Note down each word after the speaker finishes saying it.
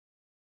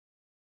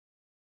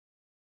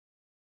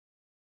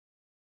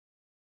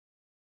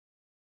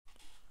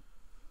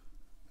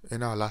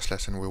In our last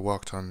lesson we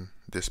worked on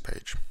this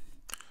page.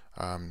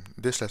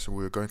 This lesson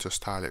we're going to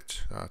style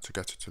it to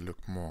get it to look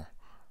more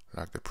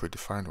like the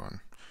predefined one.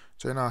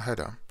 So in our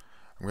header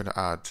I'm going to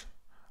add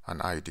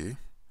an ID,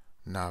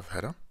 nav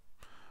header,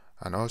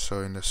 and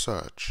also in the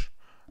search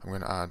I'm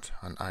going to add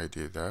an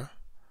ID there,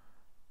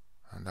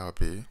 and that will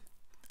be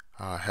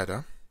our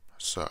header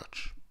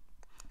search.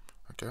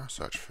 Okay,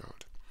 search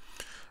field.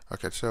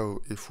 Okay,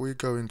 so if we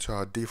go into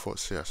our default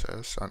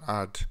CSS and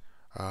add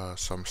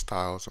some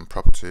styles and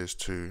properties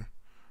to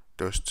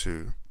those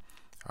two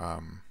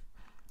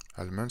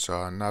elements, so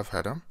our nav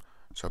header,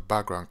 so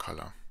background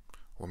color,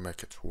 we'll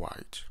make it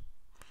white.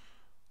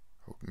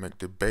 We'll make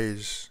the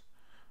base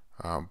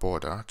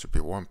border to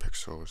be 1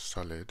 pixel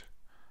solid,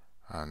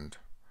 and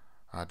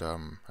add a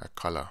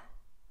color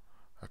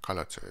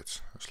to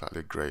it, a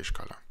slightly grayish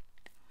color.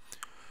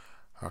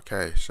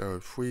 Okay, so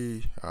if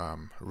we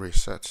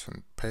reset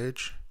the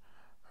page,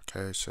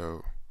 okay,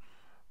 so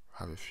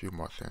I have a few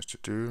more things to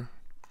do.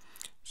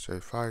 So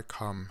if I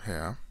come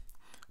here,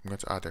 I'm going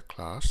to add a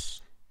class.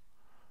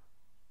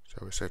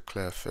 So we say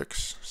clear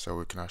fix, so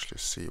we can actually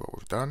see what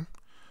we've done,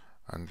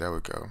 and there we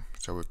go.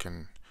 So we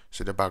can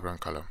see the background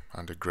color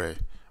and the gray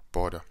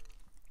border.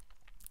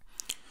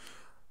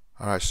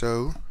 Alright,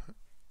 so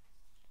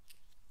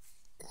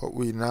what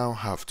we now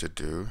have to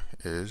do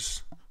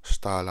is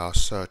style our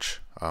search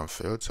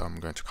field. So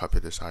I'm going to copy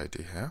this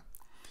ID here,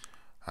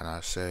 and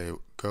I say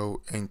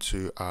go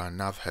into our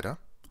nav header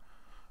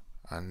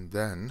and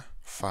then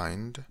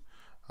find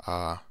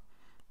our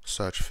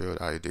search field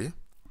ID. And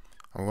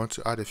we want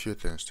to add a few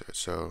things to it.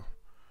 So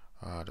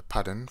the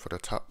padding for the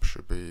top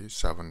should be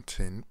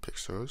 17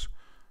 pixels,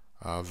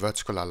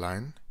 vertical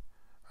align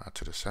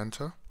to the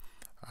center,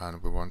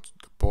 and we want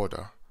the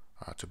border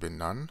to be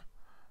none,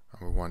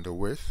 and we want the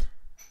width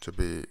to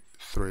be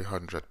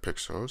 300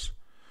 pixels,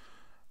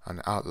 and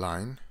the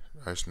outline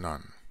is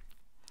none.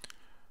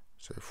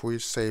 So if we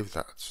save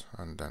that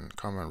and then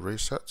come and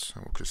reset,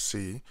 and we can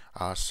see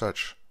our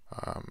search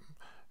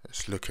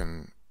is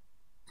looking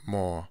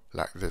more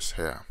like this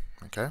here,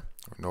 okay,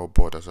 with no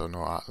borders or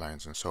no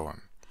outlines and so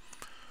on.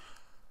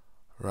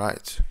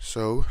 Right,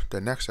 so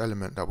the next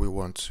element that we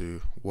want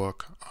to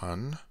work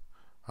on,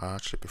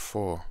 actually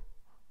before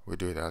we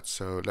do that,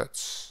 so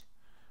let's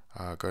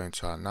go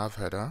into our nav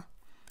header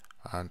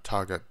and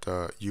target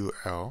the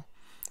UL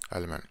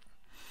element.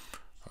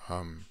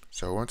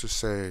 So I want to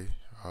say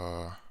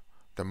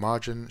the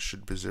margin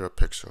should be 0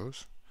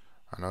 pixels,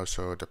 and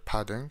also the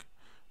padding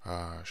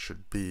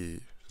should be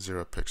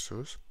 0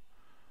 pixels,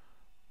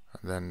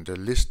 and then the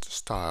list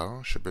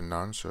style should be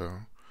none, so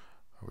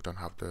we don't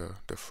have the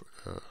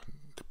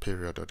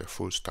period or the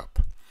full stop.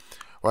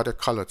 We'll add a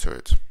color to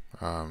it,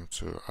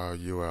 to our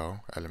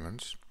UL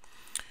elements.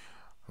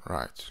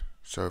 Right,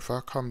 so if I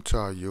come to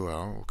our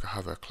UL, we can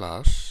have a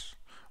class.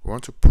 We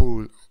want to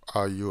pull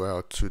our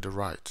UL to the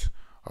right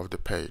of the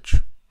page.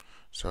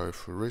 So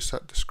if we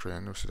reset the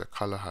screen, we see the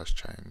color has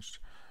changed,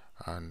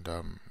 and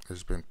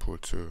it's been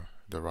pulled to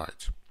the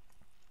right.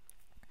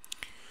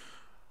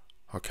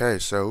 Okay,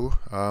 so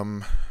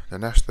the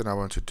next thing I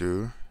want to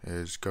do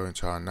is go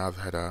into our nav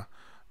header,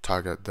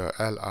 target the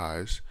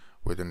LIs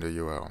within the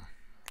UL,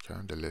 okay,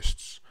 the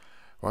lists.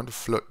 I want to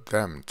float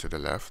them to the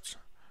left,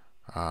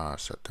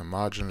 set the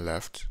margin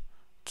left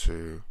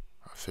to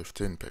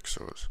 15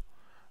 pixels.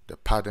 The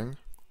padding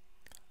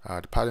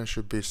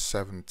should be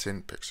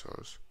 17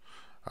 pixels.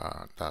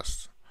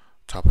 That's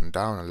top and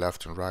down, and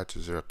left and right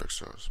is 0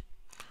 pixels.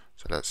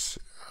 So that's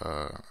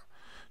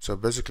so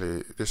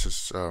basically this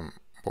is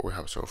what we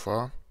have so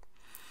far.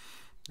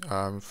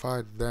 If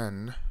I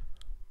then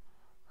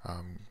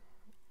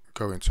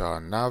go into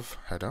our nav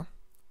header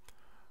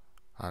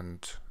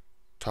and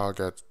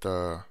target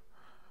the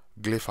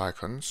glyph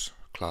icons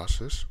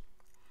classes,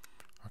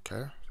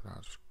 okay, so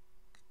that's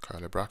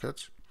curly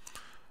brackets.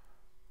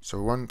 So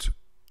we want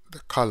the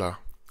color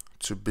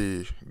to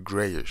be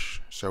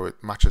grayish, so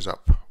it matches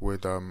up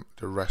with the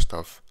rest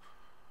of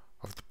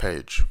the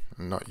page,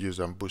 and not use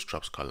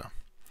Bootstrap's color.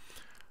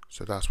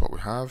 So that's what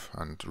we have,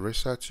 and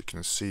reset, you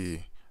can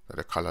see that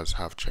the colors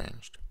have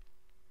changed.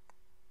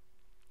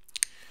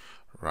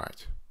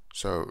 Right,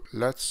 so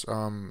let's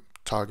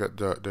target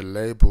the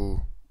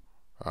label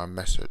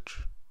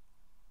message,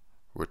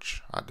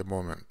 which at the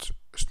moment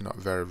is not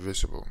very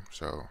visible.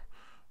 So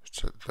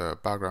set the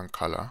background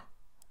color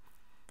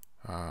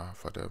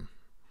for the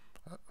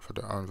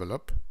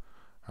envelope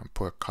and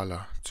put a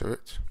color to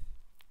it,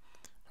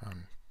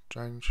 and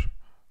change,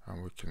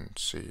 and we can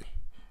see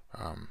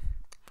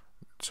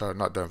so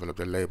not the envelope,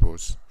 the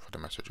labels for the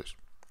messages.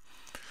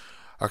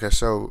 Okay,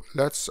 so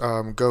let's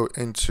go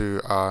into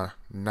our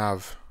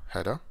nav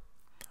header,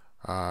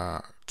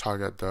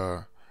 target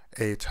the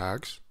A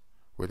tags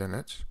within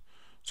it.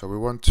 So we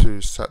want to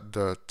set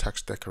the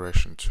text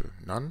decoration to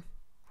none,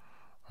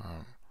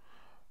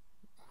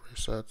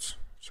 reset,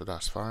 so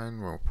that's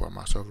fine. We'll put a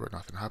mouse over it,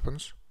 nothing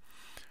happens.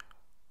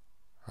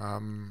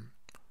 And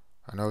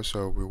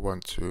also we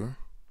want to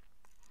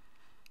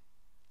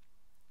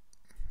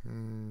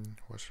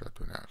what should I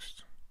do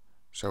next?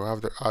 So we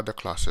have the other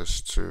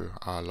classes to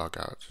our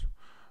logout.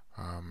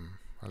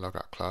 a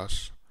logout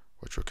class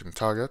which we can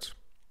target.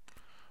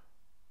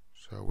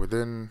 So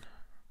within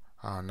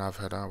our nav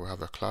header we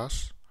have a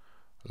class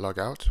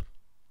logout.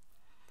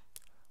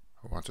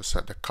 I want to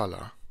set the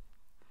color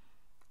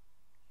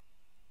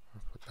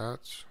for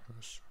that.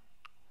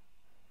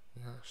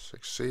 Yeah,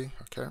 6C.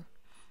 Okay.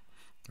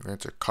 I'm going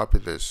to copy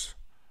this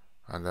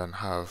and then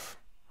have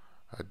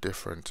a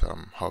different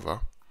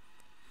hover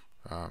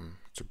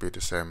to be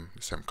the same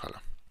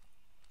color.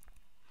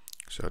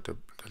 So the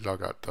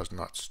logout does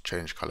not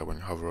change color when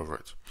you hover over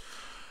it.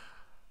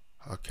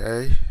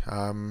 Okay.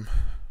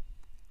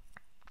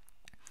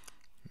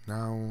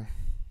 Now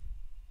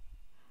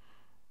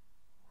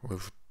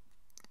we've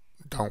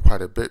done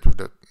quite a bit with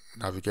the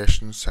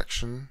navigation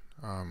section.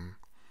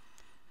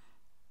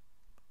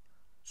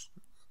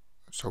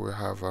 So we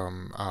have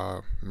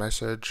our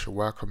message,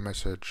 welcome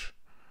message.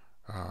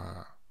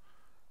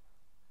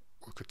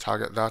 We could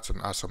target that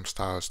and add some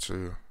styles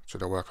to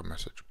the welcome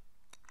message.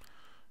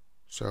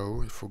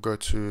 So if we go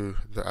to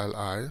the LI,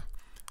 I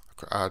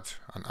could add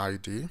an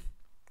ID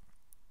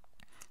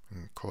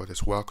and call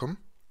this welcome,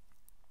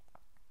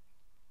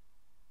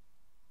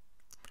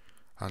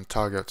 and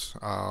target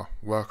our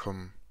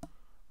welcome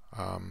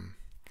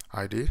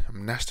ID.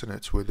 I'm nesting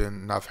it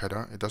within nav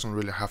header. It doesn't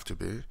really have to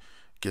be,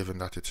 given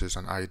that it is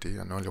an ID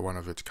and only one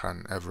of it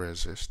can ever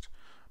exist,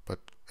 but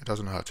it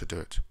doesn't hurt to do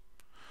it.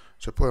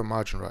 So put a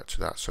margin right to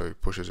that so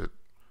it pushes it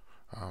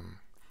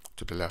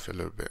to the left a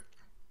little bit.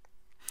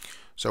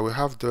 So we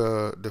have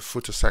the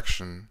footer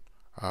section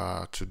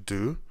to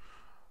do.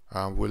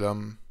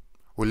 We'll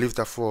leave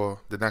that for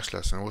the next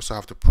lesson. We also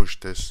have to push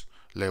these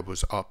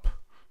labels up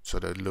so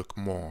they look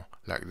more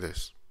like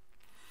this.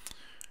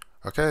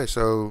 Okay,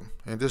 so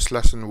in this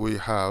lesson we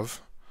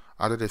have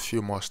added a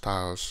few more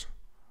styles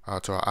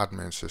to our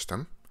admin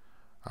system,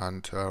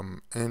 and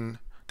in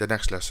the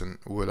next lesson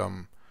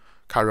we'll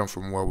carry on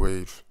from where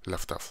we've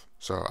left off.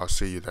 So I'll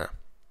see you there.